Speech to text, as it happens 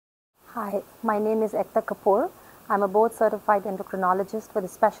Hi, my name is Ekta Kapoor. I'm a board-certified endocrinologist with a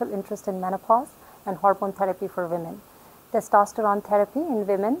special interest in menopause and hormone therapy for women. Testosterone therapy in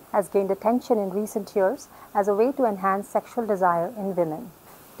women has gained attention in recent years as a way to enhance sexual desire in women.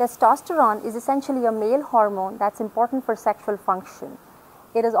 Testosterone is essentially a male hormone that's important for sexual function.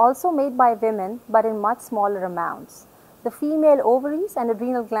 It is also made by women, but in much smaller amounts. The female ovaries and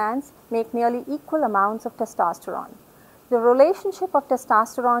adrenal glands make nearly equal amounts of testosterone. The relationship of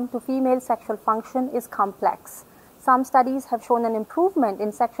testosterone to female sexual function is complex. Some studies have shown an improvement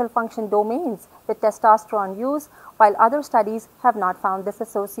in sexual function domains with testosterone use, while other studies have not found this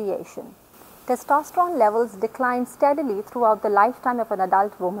association. Testosterone levels decline steadily throughout the lifetime of an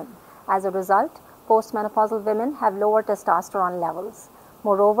adult woman. As a result, postmenopausal women have lower testosterone levels.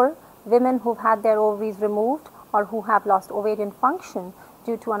 Moreover, women who've had their ovaries removed or who have lost ovarian function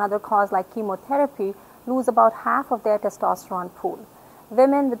due to another cause like chemotherapy lose about half of their testosterone pool.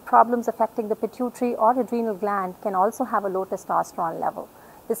 Women with problems affecting the pituitary or adrenal gland can also have a low testosterone level.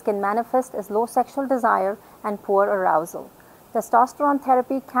 This can manifest as low sexual desire and poor arousal. Testosterone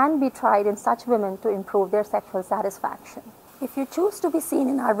therapy can be tried in such women to improve their sexual satisfaction. If you choose to be seen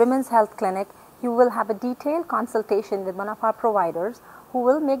in our women's health clinic, you will have a detailed consultation with one of our providers who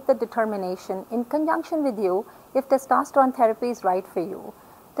will make the determination in conjunction with you if testosterone therapy is right for you.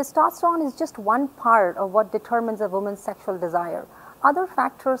 Testosterone is just one part of what determines a woman's sexual desire. Other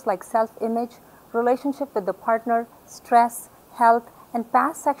factors like self-image, relationship with the partner, stress, health, and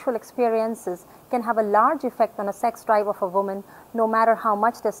past sexual experiences can have a large effect on the sex drive of a woman, no matter how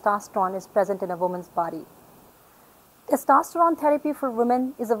much testosterone is present in a woman's body. Testosterone therapy for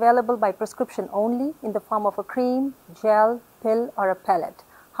women is available by prescription only in the form of a cream, gel, pill, or a pellet.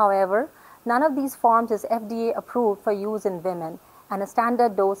 However, none of these forms is FDA approved for use in women, and a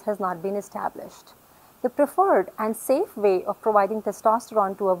standard dose has not been established. The preferred and safe way of providing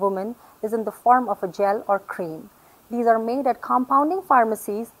testosterone to a woman is in the form of a gel or cream. These are made at compounding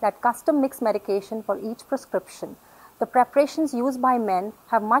pharmacies that custom mix medication for each prescription. The preparations used by men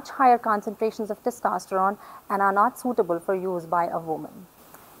have much higher concentrations of testosterone and are not suitable for use by a woman.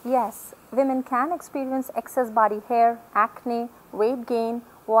 Yes, women can experience excess body hair, acne, weight gain,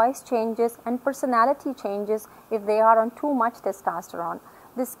 voice changes, and personality changes if they are on too much testosterone.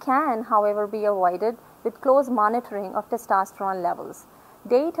 This can, however, be avoided with close monitoring of testosterone levels.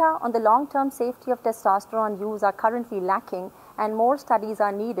 Data on the long-term safety of testosterone use are currently lacking, and more studies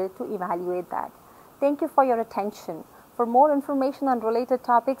are needed to evaluate that. Thank you for your attention. For more information on related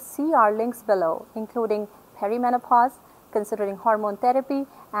topics, see our links below, including perimenopause, considering hormone therapy,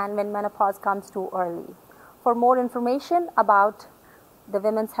 and when menopause comes too early. For more information about the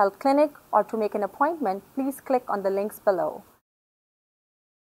Women's Health Clinic or to make an appointment, please click on the links below.